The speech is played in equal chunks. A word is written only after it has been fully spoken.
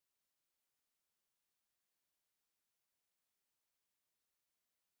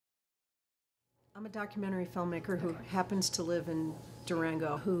I'm a documentary filmmaker who happens to live in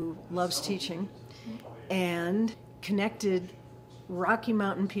Durango, who loves teaching, and connected Rocky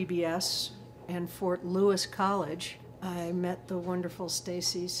Mountain PBS and Fort Lewis College. I met the wonderful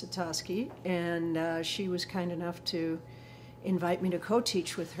Stacy Satoski, and she was kind enough to invite me to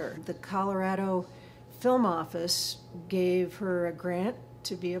co-teach with her. The Colorado Film Office gave her a grant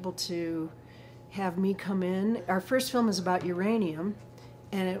to be able to have me come in. Our first film is about uranium,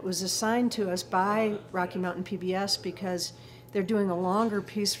 and it was assigned to us by Rocky Mountain PBS because they're doing a longer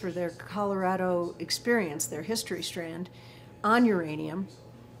piece for their Colorado experience, their history strand, on uranium,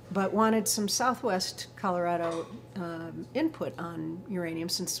 but wanted some Southwest Colorado input on uranium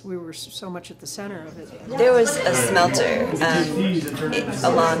since we were so much at the center of it. There was a smelter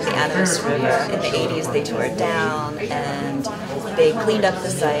along the Anosphere. In the 80s they tore it down and they cleaned up the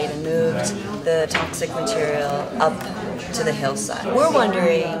site and moved the toxic material up to the hillside. We're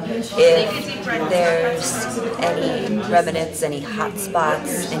wondering if there's any remnants, any hot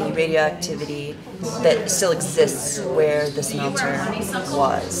spots, any radioactivity that still exists where the smelter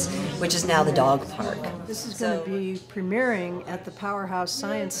was, which is now the dog park. This is going to be premiering at the Powerhouse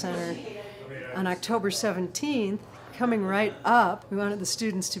Science Center on October 17th. Coming right up, we wanted the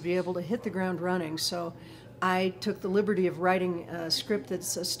students to be able to hit the ground running, so I took the liberty of writing a script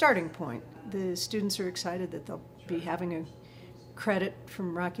that's a starting point. The students are excited that they'll be having a credit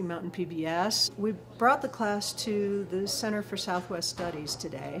from Rocky Mountain PBS. We brought the class to the Center for Southwest Studies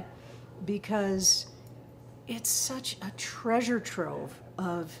today because it's such a treasure trove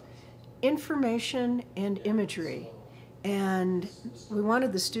of information and imagery, and we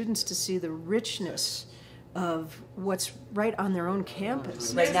wanted the students to see the richness of what's right on their own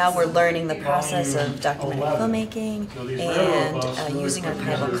campus. Right now we're learning the process of documentary filmmaking and using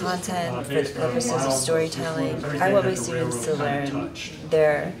archival content for the purposes of storytelling. I want my students to learn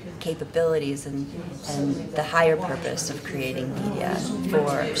their capabilities and the higher purpose of creating media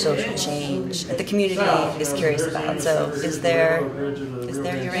for social change that the community is curious about. So is there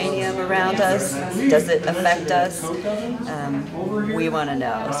uranium around us? Does it affect us? We want to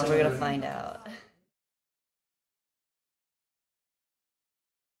know, so we're going to find out.